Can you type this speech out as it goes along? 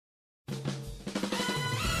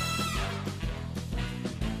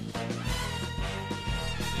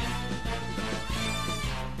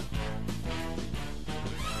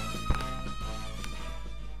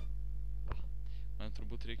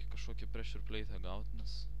plate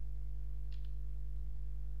gautinas.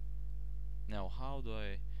 Now how do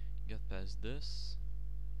I get past this?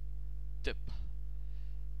 Tip.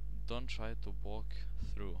 Don't try to walk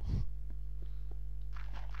through.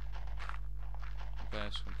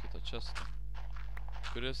 Paaiškom kitą chestą,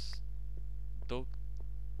 kuris daug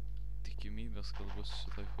tikimybės, kad bus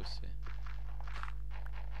šitoj pusėje.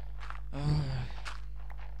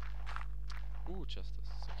 Chestas,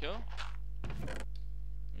 sakiau?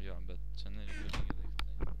 Jo, bet čia nereikalingi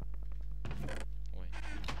daiktai. Oi.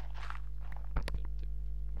 Taip.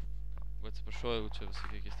 Atsiprašau, jeigu čia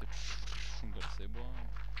visokie keisti garsai buvo.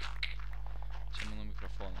 Čia mano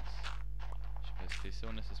mikrofonas. Aš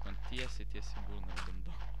pasiteisiau, nes jis man tiesiai burną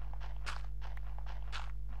bando.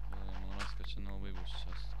 Man rodos, kad čia nelabai bus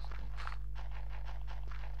chestas koks.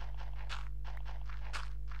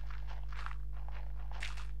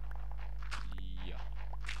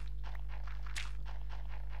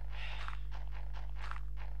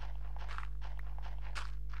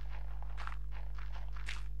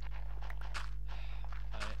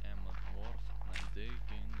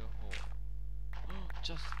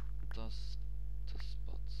 Just tas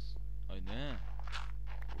pats. Ai ne.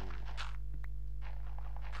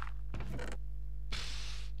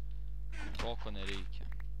 Koko nereikia.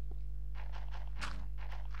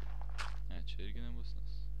 Ne, čia irgi nebus,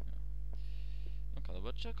 nes. Nu ką,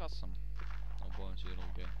 dabar čia kasam. O buvom čia ir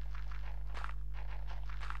ilgai.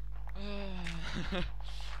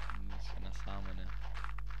 Čia nesąmonė.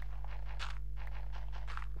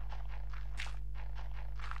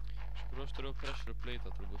 Aš turėjau pressure plate,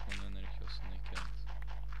 turbūt mane nereikėjo sunaikint.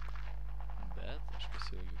 Bet aš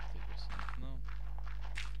pasiilgiu taip ir sunaikinau.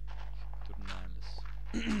 Turnelis.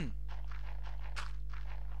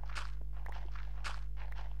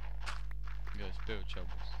 Gal spėjau, čia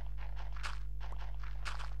bus.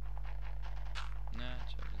 Ne,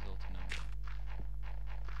 čia vis dėlto nebuvo.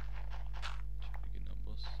 Čia irgi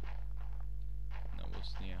nebus.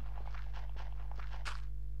 Nebus niekur.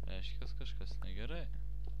 Reiškia, kažkas negerai.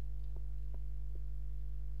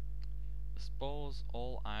 Dispose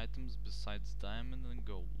all items besides diamond and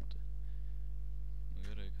gold. Nu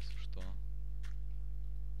gerai, kas iš to?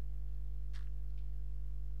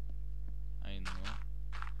 Einu.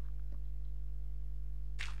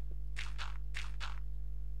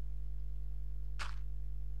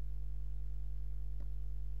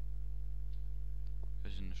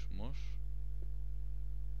 Kažin išmuš.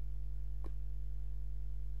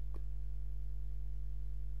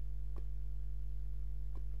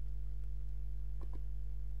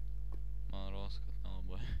 Kad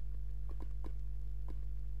nelabai.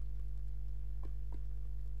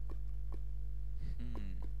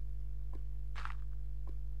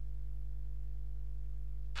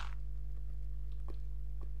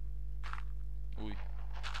 Ui.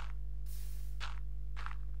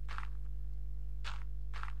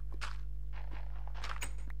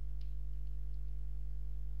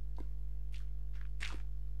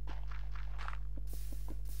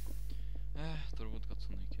 Turbūt, kad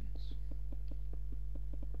sunaikins.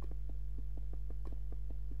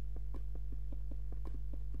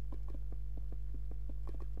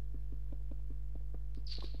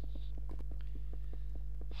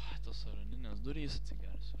 Tos araninės durys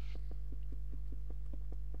atsigersiu aš.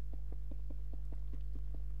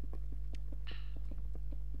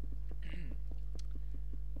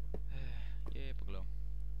 Jei, pagaliau.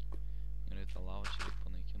 Gerai, tą lavą čia reik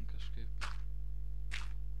panaikint kažkaip.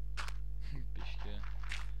 Biškį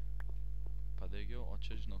padegiau, o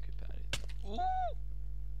čia žinau kaip pereit. Wow.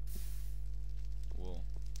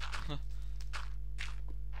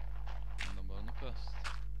 Dabar nukast.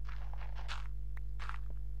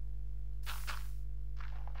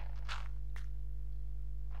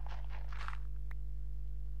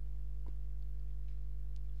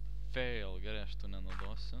 Fail, gerai, aš tu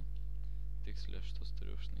nenaudosiu. Tiksliai aš tos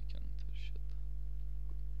turiu išnaikinti ir šitą.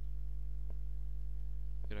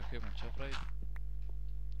 Gerai, kaip man čia praeit?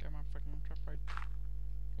 Kaip man fucking čia praeit?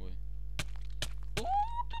 Ui.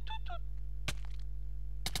 What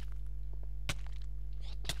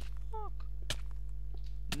the fuck?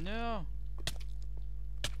 Ne.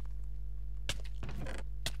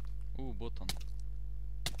 Button.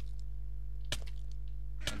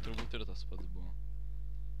 Man turbūt ir tas pats buvo.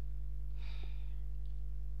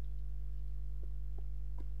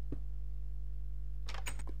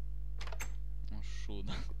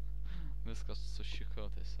 Šūda. Viskas sušikau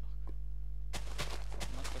tiesiog.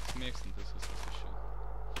 Na, pats mėgstantis viskas sušikau.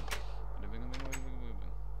 Bing.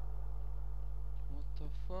 What the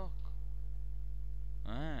fuck?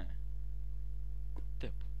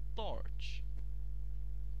 Tip. Torch.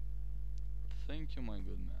 Thank you, my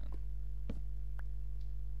good man.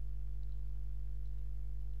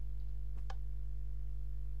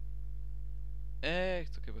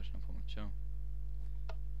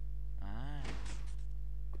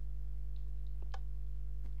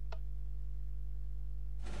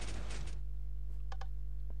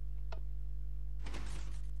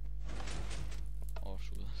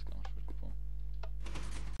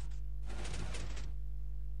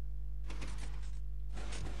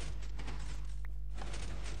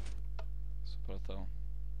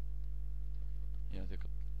 Jo, tai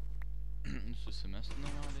kad susimestų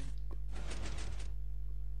normaliai.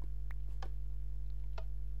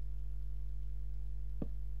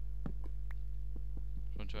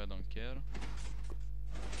 Žodžiu, I don't care.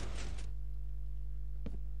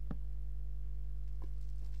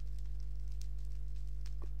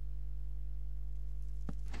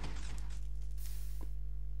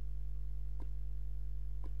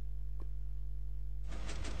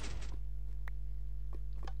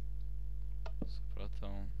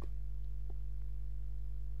 Supratau.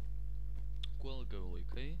 Kuo ilgiau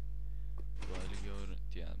laikai, tuo ilgiau ir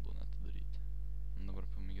tie būna atidaryti. Dabar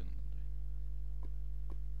pamėginam bendrai.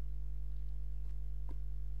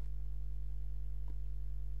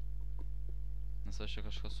 Nes aš čia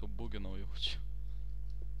kažką subuginau jaučiu.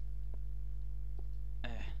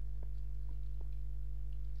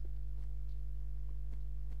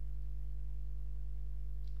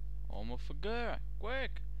 OMFG!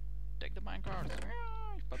 Quick! Take the minecarts!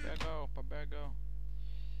 Pabėgau, pabėgau.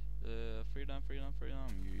 Freedom, freedom, freedom.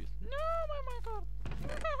 No, my minecart!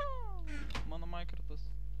 Mano minecartas.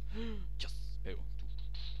 Yes! Ėjau.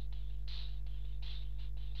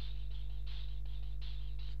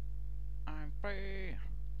 I'm free!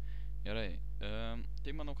 Gerai.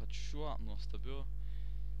 Tai manau, kad šiuo nuostabiu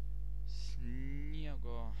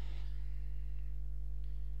sniego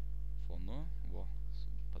fonu,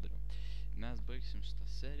 padariau. Mes baigsim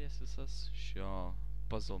šitas serijas visas šio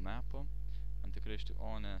puzzle mapo. Man tikrai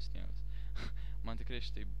sniegas. Man tikrai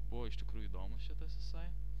šitai buvo iš tikrųjų įdomus šitas visai.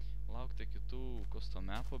 Laukite kitų custom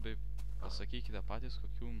mapo, bei pasakykite patys,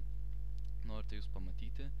 kokių norite jūs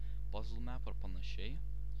pamatyti puzzle map ar panašiai.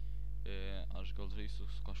 Aš gal žaisiu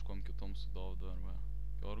su kažkom kitom, su Dovydu arba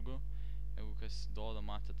Jorgu. Jeigu kas Dovydą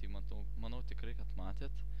matėt, tai manau tikrai, kad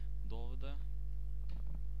matėt Dovydą.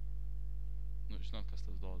 Nu, žinot, kas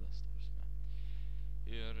tas Dovydas, ta prasme.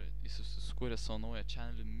 Ir jis susikūrė savo naują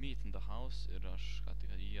channelį Meet in the House ir aš ką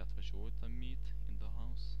tik jį atvažiuoju tą Meet in the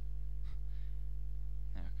House.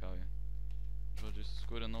 Ne, kauju. Žodžiu, jis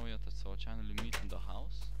susikūrė naują savo channelį Meet in the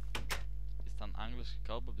House. Jis ten angliškai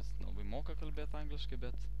kalba, bet jis nelabai moka kalbėti angliškai,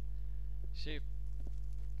 bet šiaip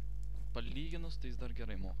palyginus, tai jis dar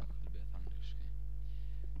gerai moka kalbėti angliškai.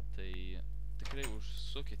 Tai tikrai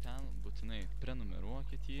užsukit ten, būtinai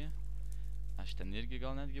prenumeruokit jį. Aš ten irgi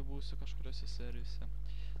gal netgi būsiu kažkuriuose serijose.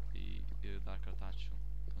 Tai dar kartą ačiū,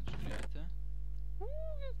 kad žiūrėjote.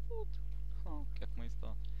 Kiek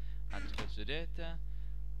maisto. Ačiū, kad žiūrėjote.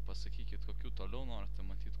 Pasakykit, kokių toliau norite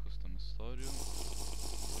matyti custom istorijų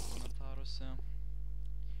komentaruose.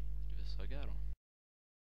 Ir viso gero.